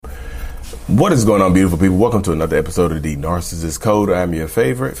What is going on, beautiful people? Welcome to another episode of the Narcissist Code. I'm your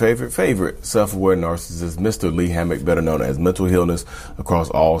favorite self-aware narcissist, Mr. Lee Hammock, better known as Mental Healness, across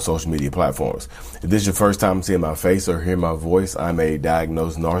all social media platforms. If this is your first time seeing my face or hearing my voice, I'm a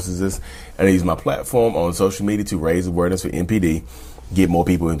diagnosed narcissist, and I use my platform on social media to raise awareness for NPD, get more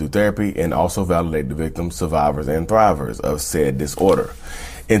people into therapy, and also validate the victims, survivors, and thrivers of said disorder.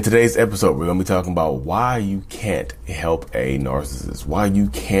 In today's episode, we're going to be talking about why you can't help a narcissist, why you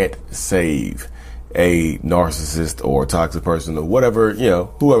can't save a narcissist or toxic person or whatever,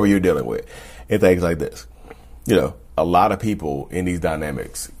 whoever you're dealing with, and things like this. A lot of people in these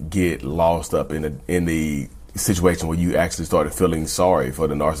dynamics get lost up in the situation where you actually started feeling sorry for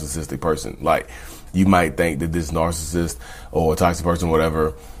the narcissistic person. Like, you might think that this narcissist or toxic person,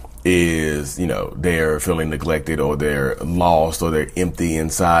 whatever, is, they're feeling neglected or they're lost or they're empty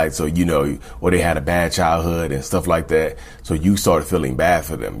inside. So, or they had a bad childhood and stuff like that. So you start feeling bad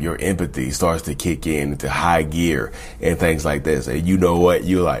for them. Your empathy starts to kick in into high gear and things like this. And you know what?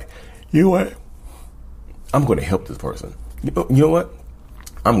 You're like, I'm going to help this person. You know what?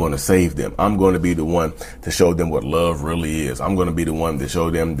 I'm going to save them. I'm going to be the one to show them what love really is. I'm going to be the one to show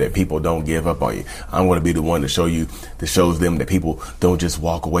them that people don't give up on you. I'm going to be the one to shows them that people don't just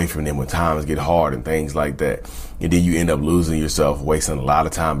walk away from them when times get hard and things like that. And then you end up losing yourself, wasting a lot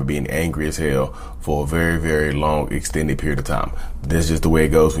of time and being angry as hell for a very, very long, extended period of time. That's just the way it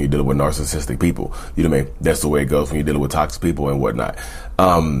goes when you're dealing with narcissistic people. You know what I mean? That's the way it goes when you're dealing with toxic people and whatnot.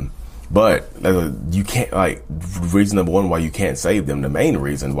 But you can't, reason number one why you can't save them, the main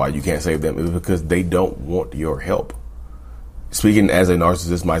reason why you can't save them is because they don't want your help. Speaking as a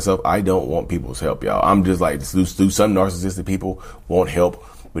narcissist myself, I don't want people's help, y'all. I'm just like, do some narcissistic people want help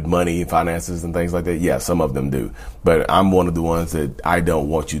with money and finances and things like that? Yeah, some of them do. But I'm one of the ones that I don't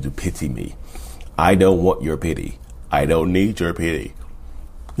want you to pity me. I don't want your pity. I don't need your pity.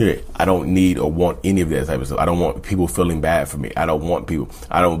 Yeah, I don't need or want any of that type of stuff. I don't want people feeling bad for me.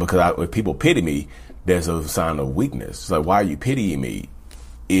 Because if people pity me, there's a sign of weakness. It's like, why are you pitying me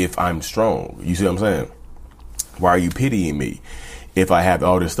if I'm strong? You see what I'm saying? Why are you pitying me if I have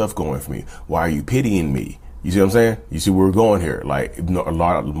all this stuff going for me? Why are you pitying me? You see what I'm saying? You see where we're going here. Like,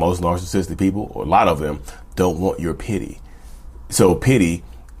 most narcissistic people, or a lot of them, don't want your pity. So pity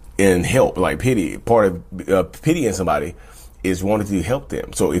and help, part of pitying somebody is wanting to help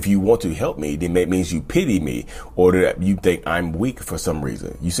them. So if you want to help me, then that means you pity me, or that you think I'm weak for some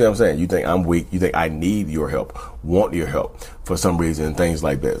reason. You see what I'm saying? You think I'm weak. You think I need your help, want your help for some reason, and things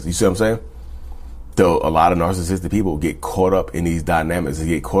like this. You see what I'm saying? So a lot of narcissistic people get caught up in these dynamics. They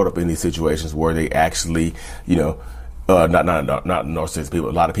get caught up in these situations where they actually, not narcissistic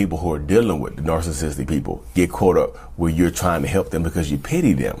people. A lot of people who are dealing with the narcissistic people get caught up where you're trying to help them because you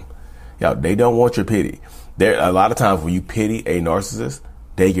pity them. They don't want your pity. There a lot of times when you pity a narcissist,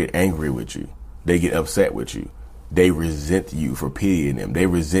 they get angry with you. They get upset with you. They resent you for pitying them. They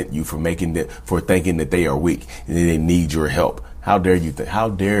resent you for thinking that they are weak and they need your help. How dare you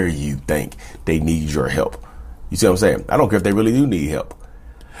think they need your help? You see what I'm saying? I don't care if they really do need help.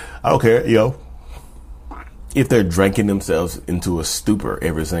 I don't care, if they're drinking themselves into a stupor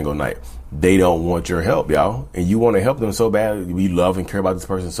every single night. They don't want your help, y'all. And you want to help them so bad. You love and care about this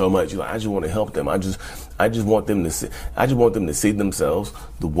person so much. You're like, I just want to help them. I just want them to see themselves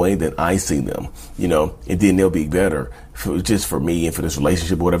the way that I see them, and then they'll be better for me and for this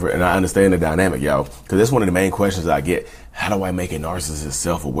relationship or whatever. And I understand the dynamic, y'all, because that's one of the main questions I get. How do I make a narcissist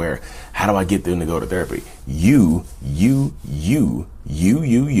self-aware? How do I get them to go to therapy? You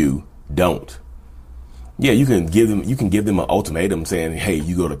don't. Yeah, you can give them an ultimatum saying, hey,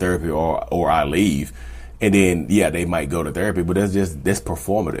 you go to therapy or I leave. And then, they might go to therapy, but that's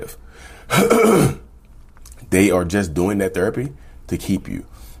performative. They are just doing that therapy to keep you.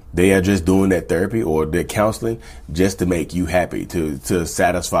 They are just doing that therapy or their counseling just to make you happy, to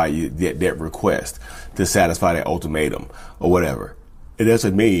satisfy you, that request, to satisfy that ultimatum or whatever. It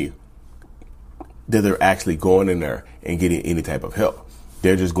doesn't mean that they're actually going in there and getting any type of help.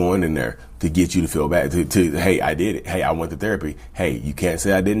 They're just going in there to get you to feel bad, hey, I did it. Hey, I went to therapy. Hey, you can't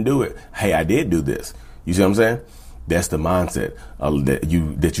say I didn't do it. Hey, I did do this. You see what I'm saying? That's the mindset that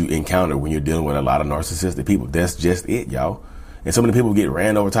you encounter when you're dealing with a lot of narcissistic people. That's just it, y'all. And some of the people get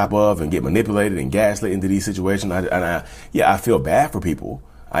ran over top of and get manipulated and gaslit into these situations. I feel bad for people.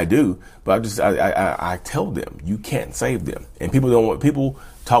 I do. But I tell them, you can't save them. And people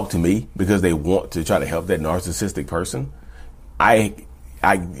talk to me because they want to try to help that narcissistic person. I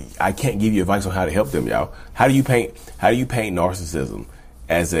can't give you advice on how to help them, y'all. How do you paint narcissism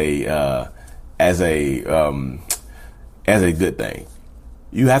as a good thing?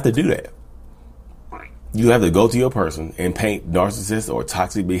 You have to do that. You have to go to your person and paint narcissist or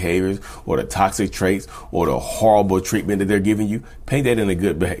toxic behaviors or the toxic traits or the horrible treatment that they're giving you. Paint that in a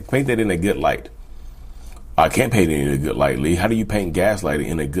good light. I can't paint it in a good light, Lee. How do you paint gaslighting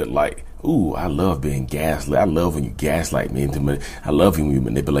in a good light? Ooh, I love being gaslit. I love when you gaslight me. I love when you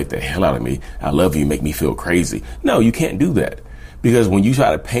manipulate the hell out of me. I love when you make me feel crazy. No, you can't do that. Because when you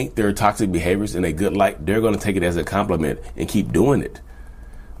try to paint their toxic behaviors in a good light, they're going to take it as a compliment and keep doing it.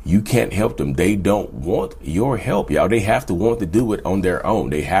 You can't help them. They don't want your help, y'all. They have to want to do it on their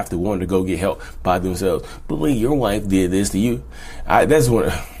own. They have to want to go get help by themselves. Believe your wife did this to you. That's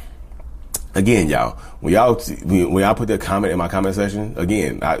when, again, y'all, when y'all put that comment in my comment section,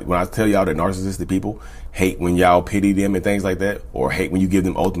 again, when I tell y'all that narcissistic people hate when y'all pity them and things like that, or hate when you give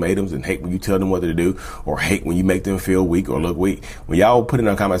them ultimatums and hate when you tell them what to do, or hate when you make them feel weak or look weak. When y'all put in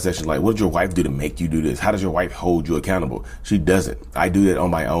a comment section like, what did your wife do to make you do this? How does your wife hold you accountable? She doesn't. I do that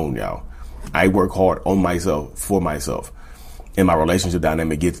on my own, y'all. I work hard on myself, for myself. And my relationship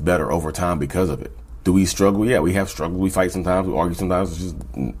dynamic gets better over time because of it. Do we struggle? Yeah, we have struggle. We fight sometimes. We argue sometimes. It's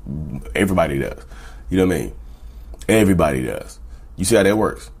just, everybody does. You know what I mean? Everybody does. You see how that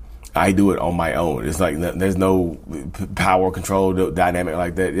works? I do it on my own. It's like there's no power control dynamic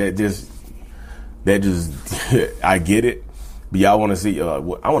like that. That just I get it. But y'all want to see, I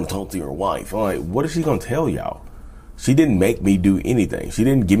want to talk to your wife. I'm like, what is she going to tell y'all? She didn't make me do anything. She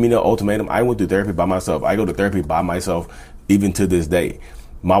didn't give me no ultimatum. I went through therapy by myself. I go to therapy by myself even to this day.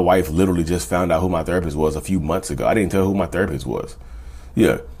 My wife literally just found out who my therapist was a few months ago. I didn't tell her who my therapist was.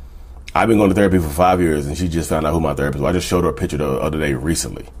 Yeah. I've been going to therapy for 5 years and she just found out who my therapist was. I just showed her a picture the other day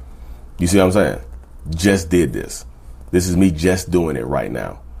recently. You see what I'm saying? Just did this. This is me just doing it right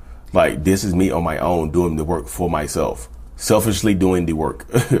now. Like, this is me on my own doing the work for myself. Selfishly doing the work.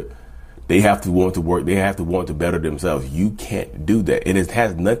 They have to want to work. They have to want to better themselves. You can't do that. And it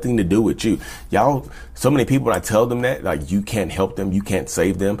has nothing to do with you. Y'all, so many people, when I tell them that, like, you can't help them, you can't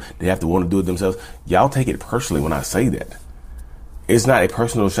save them, they have to want to do it themselves. Y'all take it personally when I say that. It's not a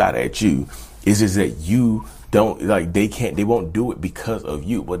personal shot at you. It's just that you don't, like, they won't do it because of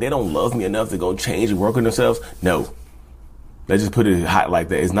you. But they don't love me enough to go change and work on themselves. No. Let's just put it hot like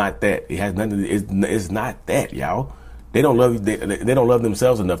that. It's not that. It has nothing. It's not that, y'all. They don't love you. They don't love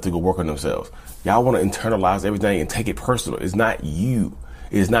themselves enough to go work on themselves. Y'all want to internalize everything and take it personal. It's not you.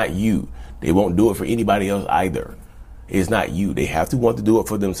 It's not you. They won't do it for anybody else either. It's not you. They have to want to do it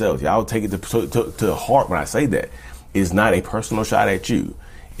for themselves. Y'all take it to heart when I say that. It's not a personal shot at you.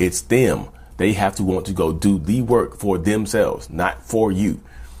 It's them. They have to want to go do the work for themselves, not for you.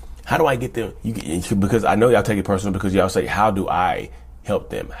 How do I get them? Because I know y'all take it personal because y'all say, how do I help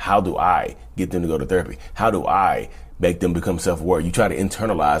them? How do I get them to go to therapy? How do I make them become self-aware? You try to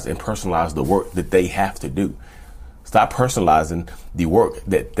internalize and personalize the work that they have to do. Stop personalizing the work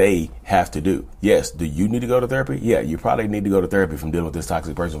that they have to do. Yes, do you need to go to therapy? Yeah, you probably need to go to therapy from dealing with this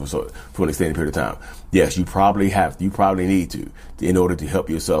toxic person for an extended period of time. Yes, you probably need to in order to help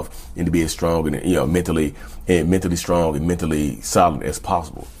yourself and to be as strong and mentally strong and mentally solid as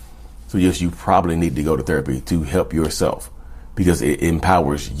possible. So yes, you probably need to go to therapy to help yourself because it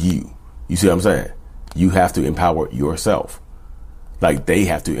empowers you. You see what I'm saying? You have to empower yourself. Like, they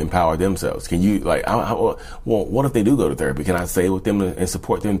have to empower themselves. Can you, like, well, what if they do go to therapy? Can I stay with them and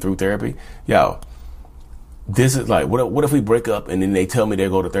support them through therapy? Yo, this is like, what if we break up and then they tell me they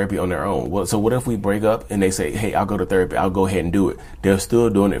go to therapy on their own? Well, so what if we break up and they say, hey, I'll go to therapy. I'll go ahead and do it. They're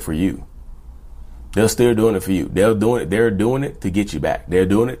still doing it for you. They're still doing it for you. They're doing it to get you back. They're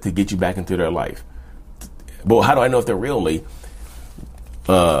doing it to get you back into their life. But how do I know if they're real, Lee?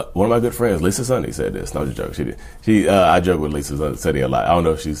 One of my good friends, Lisa Sunday, said this. No, just joke. She did. I joke with Lisa Sunday a lot. I don't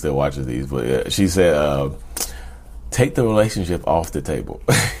know if she still watches these, but she said, take the relationship off the table.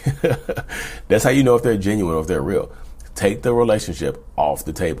 That's how you know if they're genuine or if they're real. Take the relationship off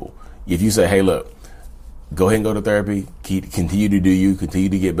the table. If you say, hey, look, go ahead and go to therapy, continue to do you, continue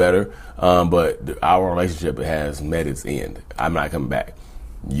to get better, but our relationship has met its end. I'm not coming back.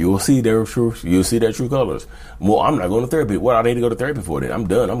 You'll see their true colors. Well, I'm not going to therapy. What I need to go to therapy for then? I'm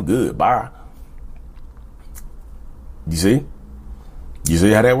done. I'm good. Bye. You see? You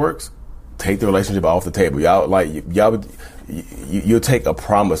see how that works? Take the relationship off the table. You'll take a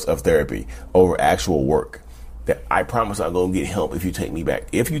promise of therapy over actual work. That I promise I'll go get help if you take me back.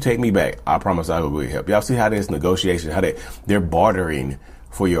 If you take me back, I promise I'll go get help. Y'all see how there's negotiation, how they're bartering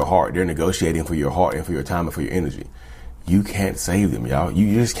for your heart. They're negotiating for your heart and for your time and for your energy. You can't save them, y'all.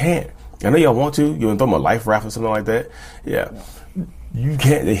 You just can't. I know y'all want to. You want to throw them a life raft or something like that. Yeah. You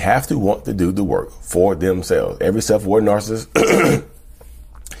can't. They have to want to do the work for themselves. Every self-aware narcissist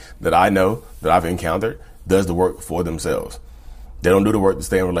that I know, that I've encountered, does the work for themselves. They don't do the work to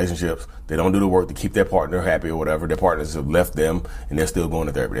stay in relationships. They don't do the work to keep their partner happy or whatever. Their partners have left them and they're still going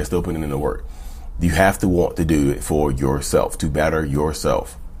to therapy. They're still putting in the work. You have to want to do it for yourself, to better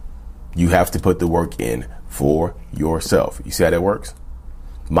yourself. You have to put the work in for yourself. You see how that works?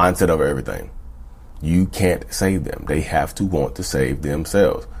 Mindset over everything. You can't save them. They have to want to save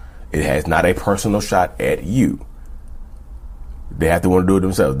themselves. It has not a personal shot at you. They have to want to do it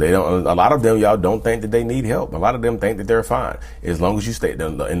themselves. They don't. A lot of them, y'all, don't think that they need help. A lot of them think that they're fine. As long as you stay,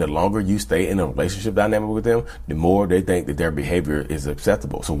 and the longer you stay in a relationship dynamic with them, the more they think that their behavior is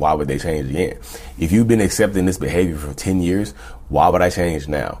acceptable. So why would they change again? If you've been accepting this behavior for 10 years, why would I change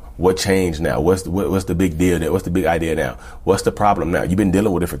now? What changed now? What's the big deal? What's the big idea now? What's the problem now? You've been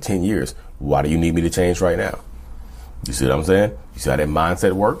dealing with it for 10 years. Why do you need me to change right now? You see what I'm saying? You see how that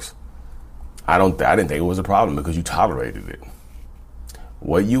mindset works? I didn't think it was a problem because you tolerated it.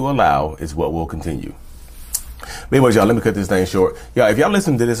 What you allow is what will continue. But anyways, y'all, let me cut this thing short. Y'all, if y'all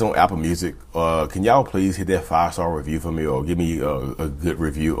listen to this on Apple Music, can y'all please hit that 5-star review for me, or give me a good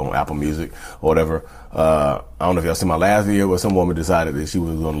review on Apple Music or whatever. I don't know if y'all seen my last video where some woman decided that she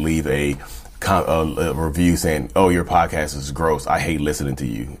was going to leave a review saying, "Oh, your podcast is gross. I hate listening to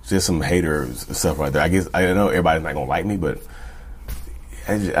you." Just some haters stuff right there. I guess I know everybody's not going to like me, but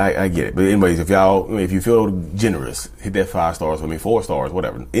I get it. But anyways, if you feel generous, hit that 5 stars for me, 4 stars,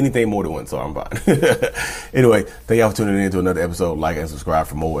 whatever. Anything more than 1 star, I'm fine. Anyway, thank y'all for tuning in to another episode. Like and subscribe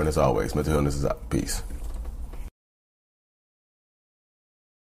for more. And as always, mental illness is out. Peace.